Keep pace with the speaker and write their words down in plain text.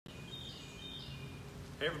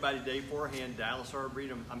Hey everybody, Dave Forehand, Dallas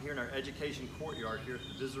Arboretum. I'm here in our education courtyard here at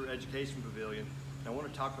the Visitor Education Pavilion. And I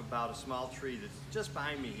want to talk about a small tree that's just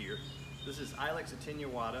behind me here. This is Ilex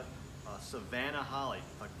attenuata, Savannah Holly,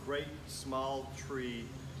 a great small tree,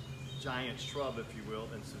 giant shrub if you will.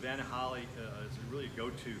 And Savannah Holly is really a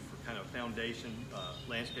go-to for kind of foundation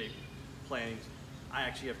landscape plantings. I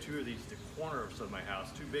actually have two of these at the corners of my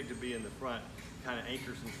house, too big to be in the front, kind of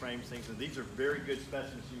anchors and frames things. And these are very good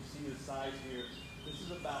specimens. You can see the size here. This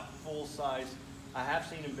is about full size. I have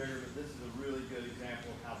seen them bigger, but this is a really good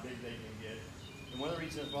example of how big they can get. And one of the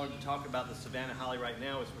reasons I wanted to talk about the Savannah Holly right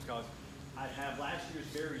now is because I have last year's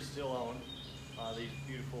berries still on, these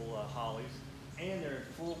beautiful hollies, and they're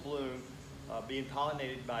in full bloom, being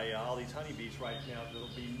pollinated by all these honeybees right now. It'll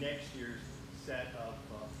be next year's set of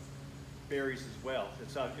berries as well. And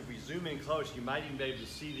so if we zoom in close, you might even be able to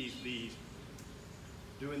see these bees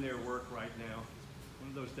doing their work right now. One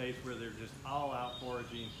of those days where they're just all out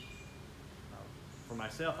foraging. For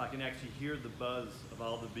myself, I can actually hear the buzz of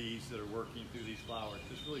all the bees that are working through these flowers.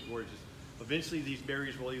 It's really gorgeous. Eventually these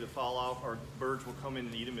berries will either fall off or birds will come in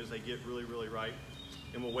and eat them as they get really, really ripe.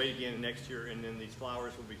 And we'll wait again next year, and then these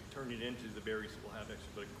flowers will be turning into the berries that we'll have next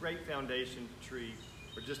year. But a great foundation tree,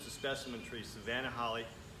 or just a specimen tree. Savannah Holly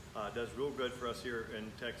does real good for us here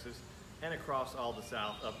in Texas and across all the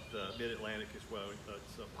South, up the mid-Atlantic as well.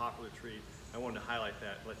 It's a popular tree. I wanted to highlight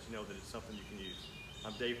that, let you know that it's something you can use.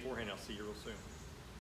 I'm Dave Forehand. I'll see you real soon.